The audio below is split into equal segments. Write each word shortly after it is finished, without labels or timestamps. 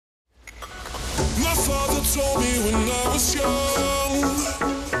My father told me when I was young,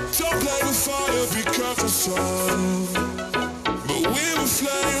 don't play with fire, be careful, son. But we were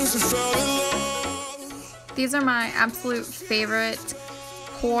flames and fell in love. These are my absolute favorite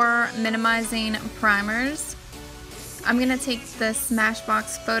pore minimizing primers. I'm gonna take the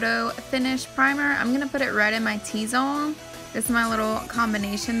Smashbox Photo Finish Primer. I'm gonna put it right in my T-zone. This is my little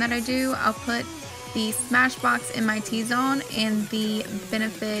combination that I do. I'll put the Smashbox in my T-zone and the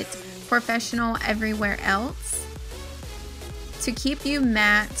Benefit Professional everywhere else. To keep you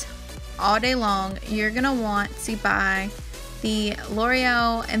matte all day long, you're gonna want to buy the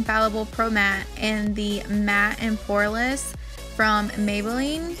L'Oreal Infallible Pro Matte and the Matte and Poreless from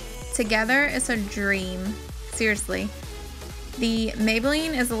Maybelline. Together, it's a dream. Seriously. The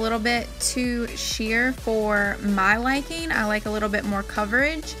Maybelline is a little bit too sheer for my liking. I like a little bit more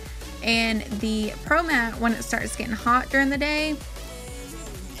coverage. And the Pro Matte, when it starts getting hot during the day,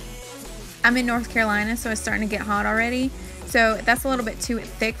 I'm in North Carolina, so it's starting to get hot already. So that's a little bit too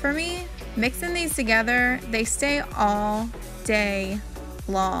thick for me. Mixing these together, they stay all day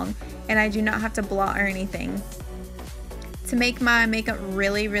long, and I do not have to blot or anything. To make my makeup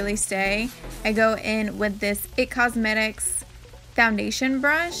really stay, I go in with this It Cosmetics foundation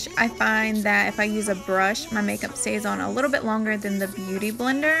brush. I find that if I use a brush, my makeup stays on a little bit longer than the Beauty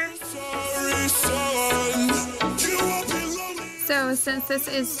Blender. So since this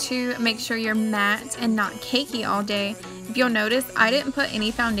is to make sure you're matte and not cakey all day, if you'll notice, I didn't put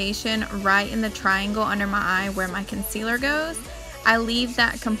any foundation right in the triangle under my eye where my concealer goes. I leave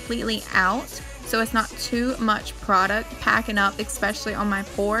that completely out, so it's not too much product packing up, especially on my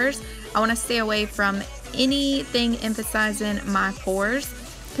pores. I want to stay away from anything emphasizing my pores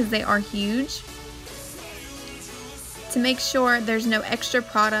because they are huge. To make sure there's no extra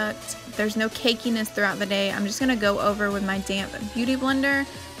product, there's no cakiness throughout the day, I'm just going to go over with my damp Beauty Blender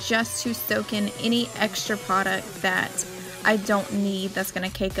just to soak in any extra product that I don't need that's going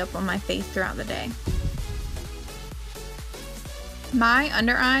to cake up on my face throughout the day. My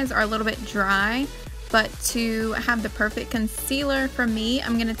under eyes are a little bit dry, but to have the perfect concealer for me,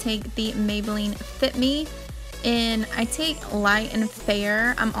 I'm going to take the Maybelline Fit Me, and I take light and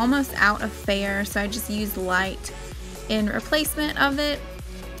fair. I'm almost out of fair, so I just use light in replacement of it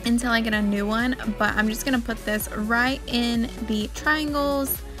until I get a new one. But I'm just going to put this right in the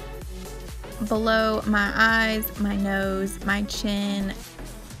triangles below my eyes, my nose, my chin,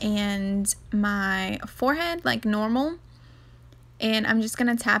 and my forehead like normal. And I'm just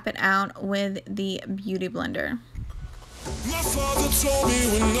going to tap it out with the Beauty Blender. My father told me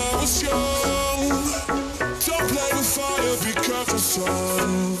when I was young, don't play with fire, be careful,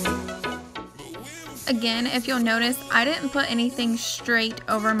 son. Again, if you'll notice, I didn't put anything straight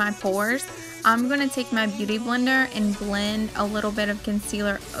over my pores. I'm going to take my Beauty Blender and blend a little bit of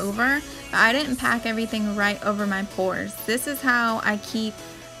concealer over. But I didn't pack everything right over my pores. This is how I keep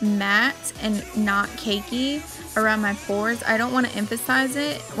matte and not cakey around my pores. I don't want to emphasize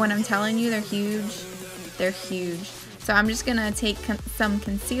it when I'm telling you they're huge. They're huge. So I'm just going to take some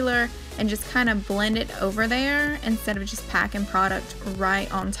concealer and just kind of blend it over there instead of just packing product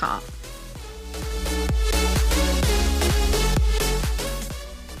right on top.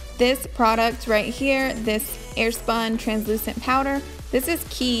 This product right here, this Airspun translucent powder, this is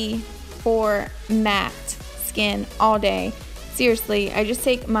key for matte skin all day. Seriously, I just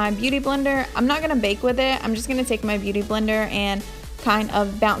take my Beauty Blender. I'm not going to bake with it. I'm just going to take my Beauty Blender and kind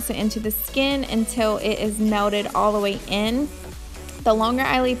of bounce it into the skin until it is melted all the way in. The longer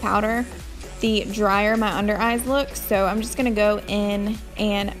I leave powder, the drier my under eyes look. So I'm just going to go in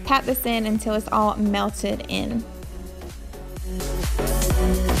and pat this in until it's all melted in.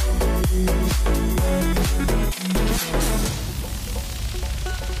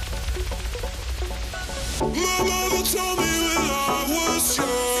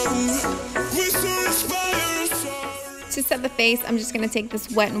 To set the face, I'm just going to take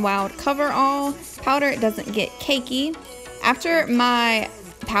this Wet n Wild Cover All powder. It doesn't get cakey. After my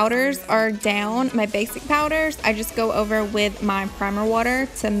powders are down, my basic powders, I just go over with my primer water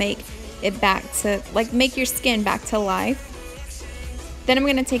to make it back to, like, make your skin back to life. Then I'm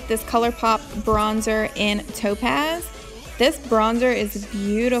going to take this ColourPop bronzer in Topaz. This bronzer is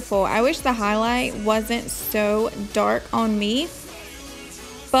beautiful. I wish the highlight wasn't so dark on me,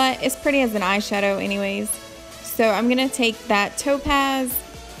 but it's pretty as an eyeshadow anyways. So I'm going to take that Topaz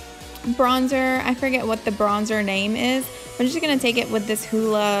bronzer. I forget what the bronzer name is. I'm just going to take it with this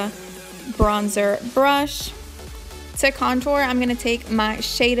Hoola bronzer brush. To contour, I'm going to take my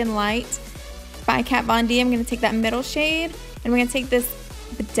Shade and Light by Kat Von D. I'm going to take that middle shade, and we're going to take this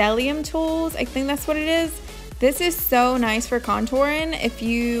Bdellium Tools. I think that's what it is. This is so nice for contouring. If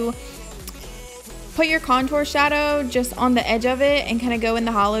you Put your contour shadow just on the edge of it and kind of go in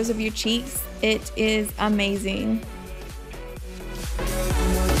the hollows of your cheeks. It is amazing.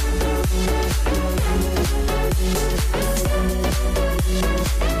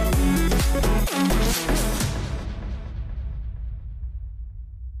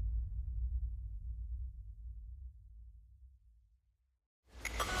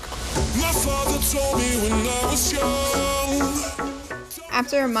 My father told me when I was young.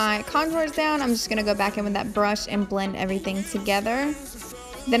 After my contour is down, I'm just going to go back in with that brush and blend everything together.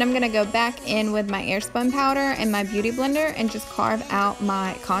 Then I'm going to go back in with my airspun powder and my beauty blender and just carve out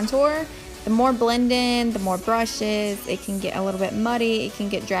my contour. The more blend in, the more brushes, it can get a little bit muddy, it can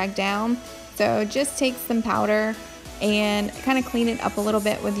get dragged down. So just take some powder and kind of clean it up a little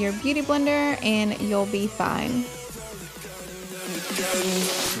bit with your beauty blender and you'll be fine.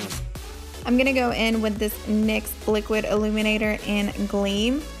 I'm going to go in with this NYX Liquid Illuminator in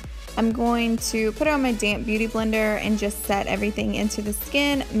Gleam. I'm going to put it on my damp beauty blender and just set everything into the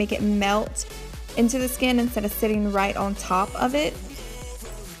skin, make it melt into the skin instead of sitting right on top of it.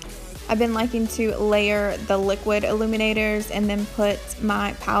 I've been liking to layer the liquid illuminators and then put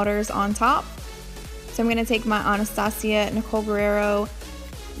my powders on top. So I'm going to take my Anastasia Nicole Guerrero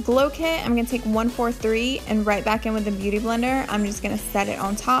Glow Kit. I'm going to take 143 and right back in with the beauty blender. I'm just going to set it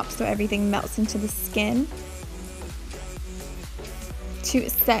on top so everything melts into the skin. To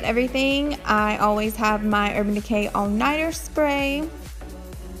set everything, I always have my Urban Decay All Nighter spray.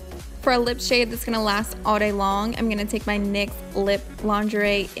 For a lip shade that's going to last all day long, I'm going to take my NYX Lip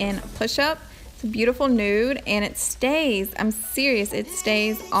Lingerie in Push Up. It's a beautiful nude and it stays, I'm serious, it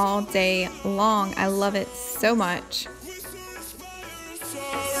stays all day long. I love it so much.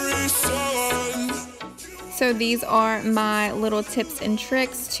 So these are my little tips and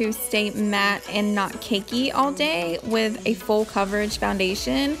tricks to stay matte and not cakey all day with a full coverage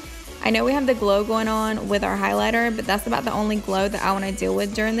foundation. I know we have the glow going on with our highlighter, but that's about the only glow that I want to deal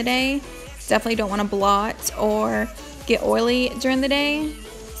with during the day. Definitely don't want to blot or get oily during the day.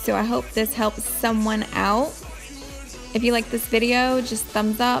 So I hope this helps someone out. If you like this video, just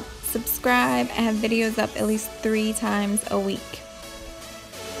thumbs up, subscribe. I have videos up at least 3 times a week.